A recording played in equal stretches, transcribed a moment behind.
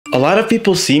A lot of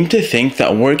people seem to think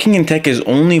that working in tech is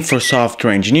only for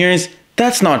software engineers.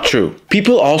 That's not true.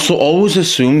 People also always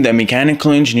assume that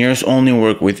mechanical engineers only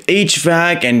work with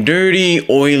HVAC and dirty,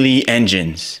 oily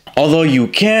engines. Although you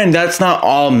can, that's not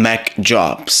all mech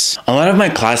jobs. A lot of my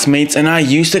classmates and I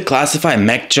used to classify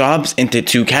mech jobs into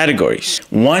two categories.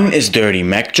 One is dirty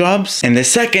mech jobs, and the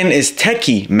second is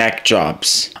techie mech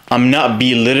jobs. I'm not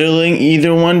belittling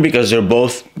either one because they're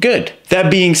both good.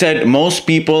 That being said, most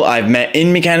people I've met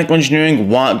in mechanical engineering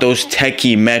want those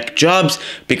techie mech jobs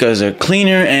because they're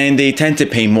cleaner and they tend to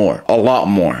pay more, a lot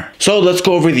more. So let's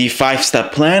go over the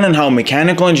 5-step plan on how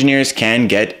mechanical engineers can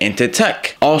get into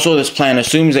tech. Also, this plan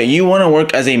assumes that you want to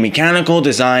work as a mechanical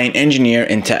design engineer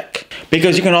in tech,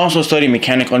 because you can also study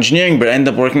mechanical engineering but end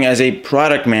up working as a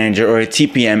product manager or a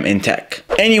TPM in tech.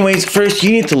 Anyways, first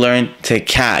you need to learn to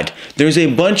CAD. There's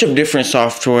a bunch of different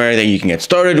software that you can get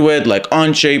started with, like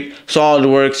Onshape,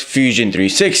 SolidWorks, Fusion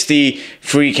 360,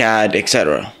 FreeCAD,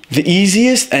 etc. The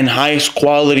easiest and highest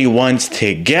quality ones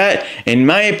to get, in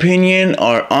my opinion,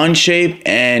 are Onshape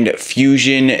and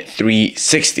Fusion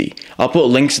 360. I'll put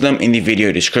links to them in the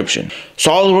video description.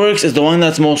 SolidWorks is the one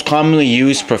that's most commonly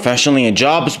used professionally in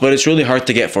jobs, but it's really hard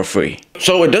to get for free.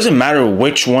 So it doesn't matter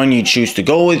which one you choose to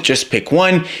go with, just pick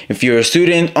one. If you're a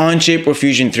student, Onshape or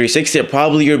Fusion 360 are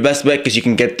probably your best bet because you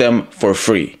can get them for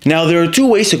free. Now, there are two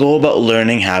ways to go about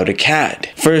learning how to CAD.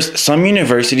 First, some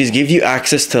universities give you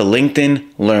access to LinkedIn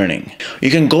Learning.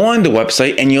 You can go on the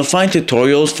website and you'll find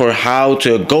tutorials for how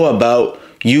to go about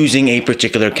using a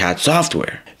particular CAD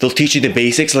software. They'll teach you the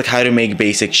basics, like how to make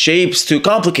basic shapes, to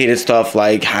complicated stuff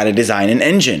like how to design an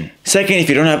engine. Second, if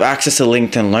you don't have access to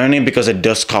LinkedIn Learning because it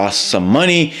does cost some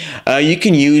money, you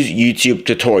can use YouTube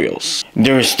tutorials.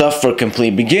 There's stuff for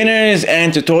complete beginners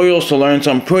and tutorials to learn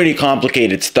some pretty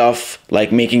complicated stuff,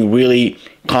 like making really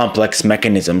complex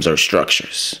mechanisms or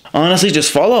structures. Honestly,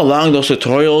 just follow along those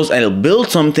tutorials and it'll build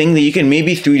something that you can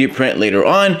maybe 3D print later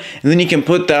on, and then you can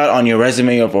put that on your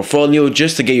resume or portfolio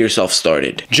just to get yourself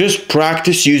started. Just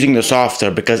practice using the software,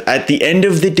 because at the end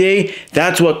of the day,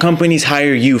 that's what companies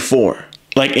hire you for.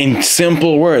 Like, in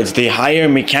simple words, they hire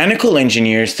mechanical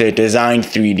engineers to design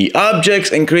 3D objects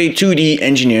and create 2D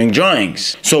engineering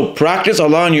drawings. So practice a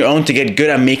lot on your own to get good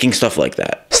at making stuff like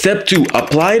that. Step 2,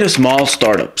 apply to small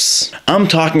startups. I'm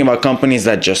talking about companies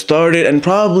that just started and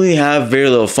probably have very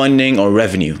little funding or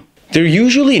revenue. They're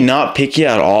usually not picky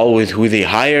at all with who they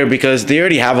hire because they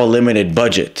already have a limited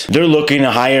budget. They're looking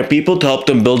to hire people to help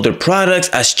them build their products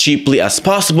as cheaply as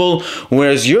possible,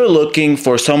 whereas you're looking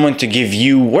for someone to give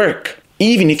you work,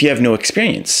 even if you have no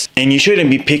experience. And you shouldn't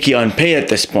be picky on pay at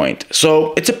this point.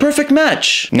 So it's a perfect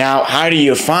match. Now, how do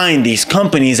you find these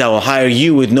companies that will hire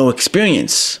you with no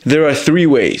experience? There are 3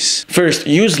 ways. First,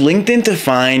 use LinkedIn to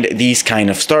find these kind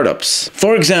of startups.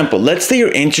 For example, let's say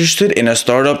you're interested in a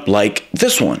startup like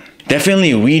this one.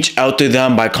 Definitely reach out to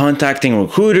them by contacting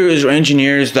recruiters or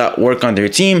engineers that work on their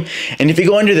team. And if you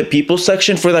go under the people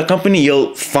section for that company,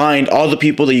 you'll find all the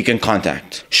people that you can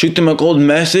contact. Shoot them a cold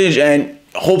message and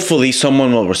hopefully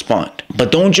someone will respond.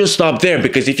 But don't just stop there,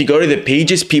 because if you go to the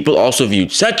pages people also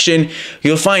viewed section,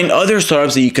 you'll find other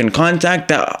startups that you can contact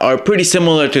that are pretty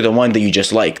similar to the one that you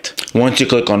just liked. Once you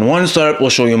click on one startup, we'll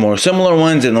show you more similar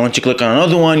ones, and then once you click on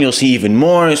another one, you'll see even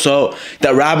more. So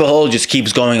that rabbit hole just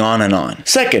keeps going on and on.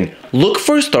 Second, look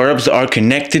for startups that are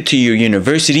connected to your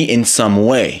university in some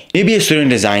way. Maybe a student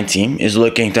design team is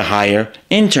looking to hire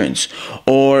interns,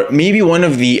 or maybe one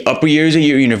of the upper years of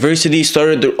your university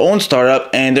started their own startup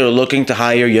and they're looking to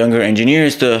hire younger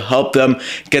engineers to help them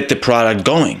get the product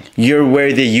going. You're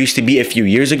where they used to be a few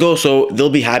years ago, so they'll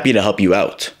be happy to help you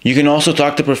out. You can also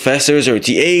talk to professors or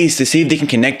TAs to see if they can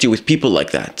connect you with people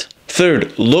like that.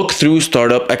 Third, look through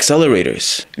startup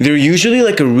accelerators. They're usually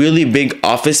like a really big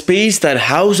office space that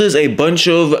houses a bunch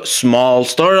of small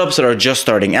startups that are just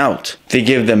starting out. They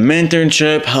give them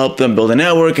mentorship, help them build a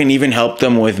network, and even help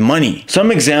them with money.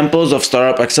 Some examples of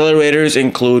startup accelerators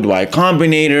include Y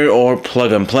Combinator or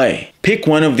Plug and Play. Pick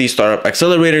one of these startup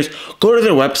accelerators, go to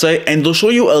their website, and they'll show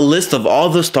you a list of all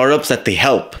the startups that they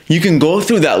help. You can go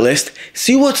through that list,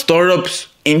 see what startups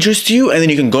interest you, and then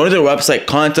you can go to their website,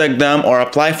 contact them, or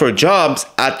apply for jobs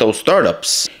at those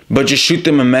startups. But just shoot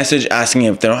them a message asking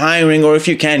if they're hiring, or if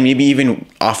you can, maybe even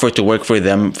offer to work for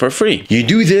them for free. You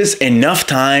do this enough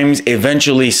times,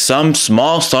 eventually some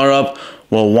small startup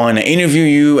will want to interview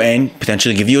you and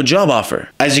potentially give you a job offer.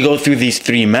 As you go through these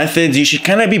 3 methods, you should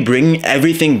kind of be bringing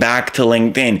everything back to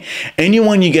LinkedIn.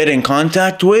 Anyone you get in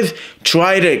contact with,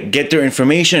 try to get their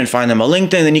information and find them on LinkedIn,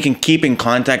 then you can keep in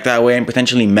contact that way and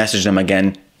potentially message them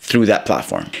again through that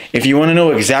platform. If you want to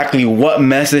know exactly what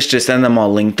message to send them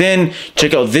on LinkedIn,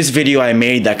 check out this video I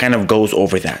made that kind of goes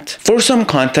over that. For some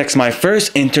context, my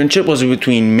first internship was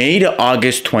between May to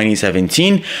August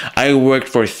 2017. I worked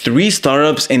for 3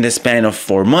 startups in the span of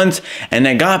 4 months, and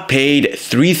I got paid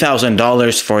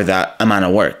 $3,000 for that amount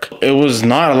of work. It was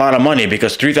not a lot of money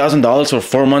because $3,000 for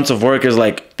 4 months of work is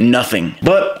like nothing.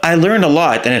 But I learned a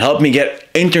lot and it helped me get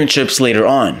internships later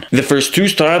on. The first 2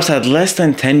 startups had less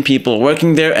than 10 people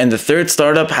working there, and the third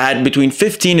startup had between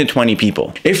 15 to 20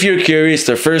 people. If you're curious,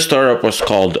 the first startup was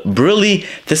called Brilly,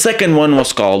 the second one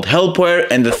was called Helpware,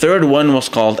 and the third one was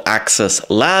called Access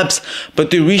Labs,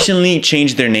 but they recently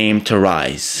changed their name to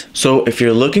Rise. So if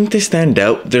you're looking to stand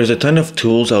out, there's a ton of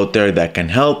tools out there that can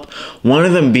help, one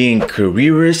of them being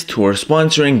Careerist, who are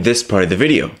sponsoring this part of the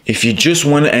video. If you just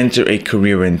want to enter a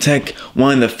career in tech,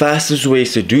 one of the fastest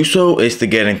ways to do so is to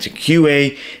get into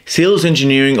QA, sales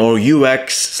engineering, or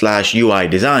UX/UI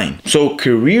design. So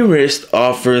Careerist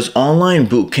offers online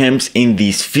bootcamps in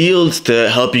these fields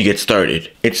to help you get started.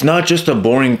 It's not just a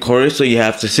boring course so you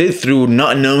have to sit through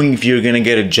not knowing if you're gonna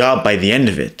get a job by the end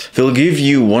of it. They'll give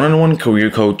you one-on-one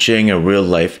career coaching, a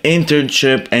real-life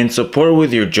internship, and support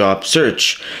with your job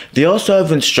search. They also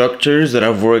have instructors that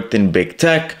have worked in big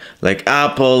tech like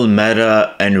Apple,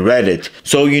 Meta, and Reddit.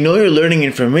 So you know you're learning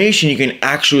information you can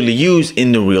actually use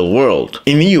in the real world.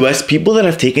 In the US, people that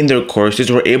have taken their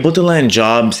courses were able to land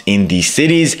jobs in these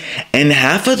cities, and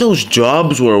half of those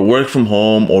jobs were work from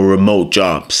home or remote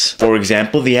jobs. For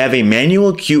example, they have a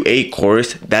manual QA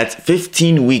course that's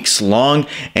 15 weeks long,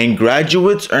 and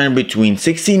graduates earn between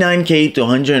 $69K to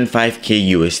 $105K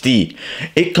USD.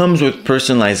 It comes with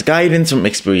personalized guidance from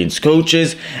experienced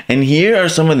coaches, and here are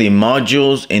some of the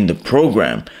modules in the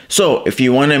program. So if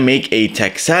you want to make a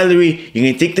tech salary, you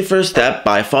can take the first step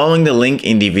by following the link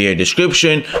in the video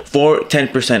description for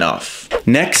 10% off.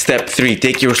 Next, step 3,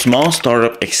 take your small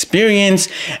startup experience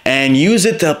and use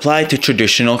it to apply to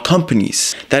traditional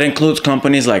companies. That includes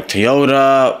companies like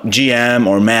Toyota, GM,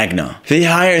 or Magna. They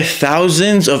hire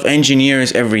thousands of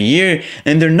engineers every year,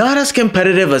 and they're not as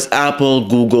competitive as Apple,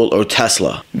 Google, or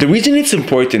Tesla. The reason it's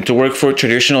important to work for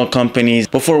traditional companies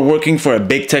before working for a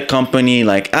big tech company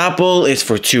like Apple is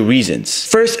for 2 reasons.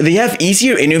 First, they have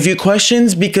easier interview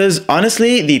questions because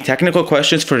honestly, the technical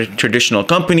questions for traditional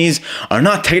companies are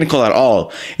not technical at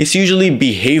all. It's usually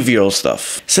behavioral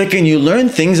stuff. Second, you learn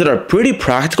things that are pretty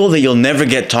practical that you'll never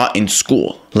get taught in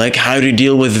school. Like how to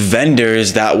deal with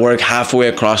vendors that work halfway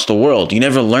across the world. You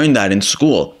never learn that in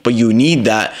school, but you need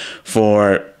that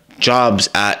for jobs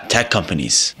at tech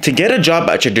companies. To get a job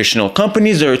at traditional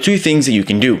companies, there are 2 things that you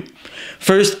can do.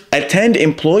 First, attend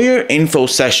employer info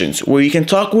sessions where you can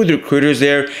talk with recruiters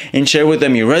there and share with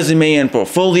them your resume and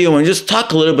portfolio and just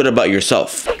talk a little bit about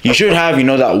yourself. You should have,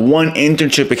 that one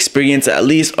internship experience at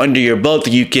least under your belt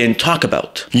that you can talk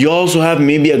about. You also have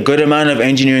maybe a good amount of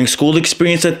engineering school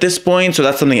experience at this point, so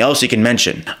that's something else you can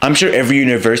mention. I'm sure every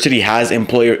university has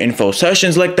employer info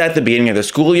sessions like that at the beginning of the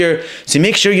school year, so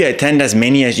make sure you attend as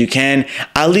many as you can,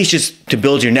 at least just to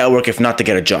build your network if not to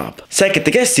get a job. Second,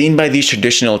 to get seen by these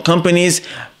traditional companies,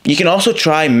 you can also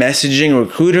try messaging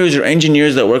recruiters or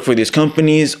engineers that work for these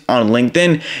companies on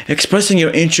LinkedIn, expressing your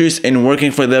interest in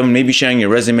working for them, maybe sharing your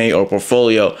resume or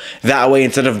portfolio that way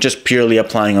instead of just purely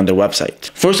applying on their website.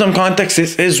 For some context,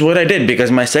 this is what I did because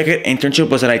my second internship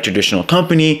was at a traditional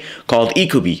company called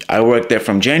Ecobee. I worked there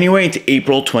from January to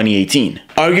April 2018.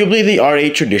 Arguably, they are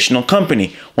a traditional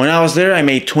company. When I was there, I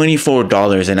made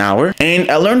 $24 an hour, and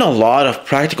I learned a lot of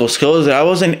practical skills that I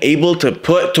wasn't able to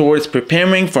put towards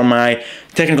preparing for my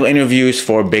technical interviews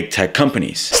for big tech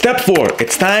companies. Step 4,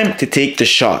 it's time to take the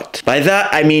shot. By that,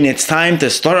 I mean it's time to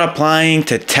start applying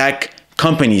to tech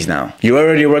companies now. You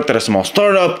already worked at a small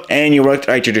startup and you worked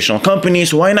at a traditional company,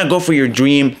 so why not go for your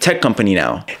dream tech company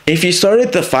now? If you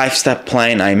started the 5-step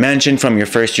plan I mentioned from your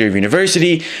first year of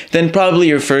university, then probably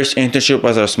your first internship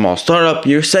was at a small startup,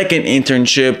 your second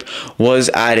internship was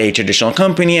at a traditional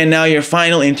company, and now your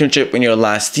final internship in your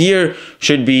last year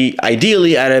should be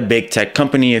ideally at a big tech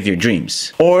company of your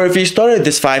dreams. Or if you started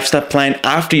this 5-step plan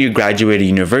after you graduated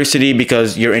university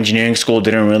because your engineering school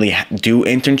didn't really do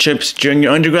internships during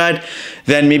your undergrad,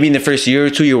 then maybe in the first year or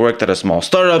 2 you worked at a small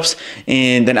startups,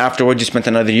 and then afterwards you spent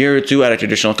another year or 2 at a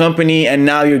traditional company, and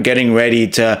now you're getting ready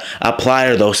to apply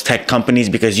to those tech companies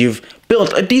because you've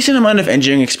built a decent amount of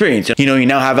engineering experience. You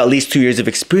now have at least 2 years of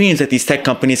experience that these tech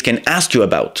companies can ask you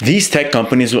about. These tech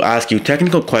companies will ask you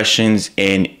technical questions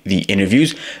in the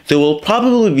interviews, there will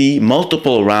probably be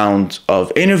multiple rounds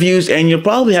of interviews and you'll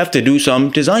probably have to do some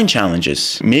design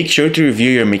challenges. Make sure to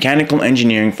review your mechanical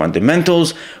engineering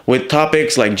fundamentals with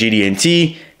topics like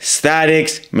GD&T,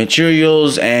 statics,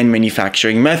 materials, and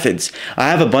manufacturing methods. I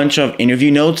have a bunch of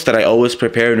interview notes that I always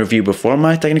prepare and review before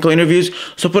my technical interviews,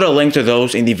 so put a link to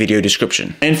those in the video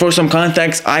description. And for some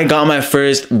context, I got my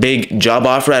first big job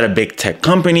offer at a big tech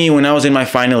company when I was in my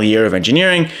final year of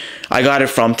engineering. I got it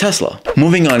from Tesla.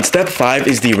 Moving on, step 5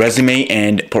 is the resume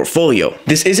and portfolio.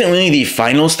 This isn't really the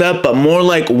final step, but more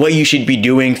like what you should be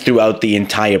doing throughout the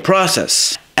entire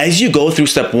process. As you go through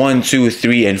step 1, 2,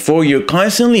 3, and 4, you're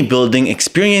constantly building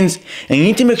experience and you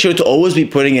need to make sure to always be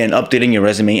putting in and updating your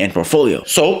resume and portfolio.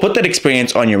 So put that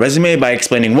experience on your resume by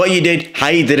explaining what you did, how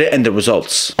you did it, and the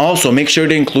results. Also, make sure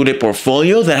to include a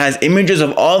portfolio that has images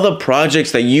of all the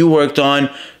projects that you worked on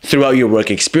throughout your work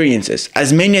experiences.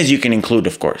 As many as you can include,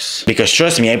 of course. Because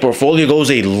trust me, a portfolio goes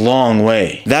a long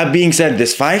way. That being said,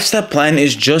 this 5-step plan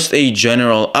is just a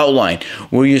general outline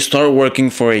where you start working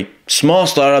for a small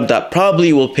startup that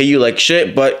probably will pay you like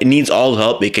shit, but it needs all the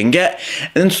help it can get,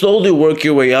 and then slowly work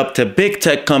your way up to big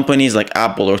tech companies like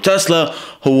Apple or Tesla,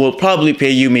 who will probably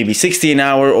pay you maybe $60 an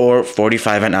hour or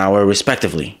 $45 an hour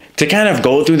respectively. To kind of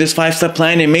go through this 5-step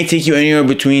plan, it may take you anywhere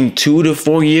between 2 to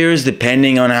 4 years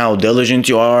depending on how diligent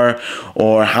you are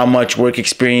or how much work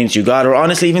experience you got, or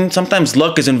honestly even sometimes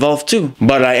luck is involved too.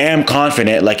 But I am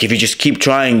confident, like if you just keep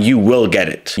trying, you will get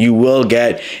it. You will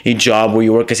get a job where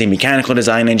you work as a mechanical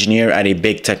design engineer at a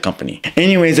big tech company.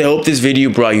 Anyways, I hope this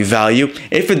video brought you value.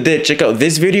 If it did, check out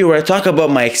this video where I talk about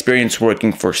my experience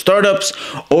working for startups,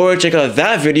 or check out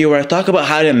that video where I talk about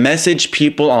how to message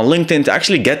people on LinkedIn to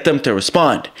actually get them to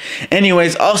respond.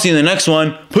 Anyways, I'll see you in the next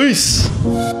one. Peace!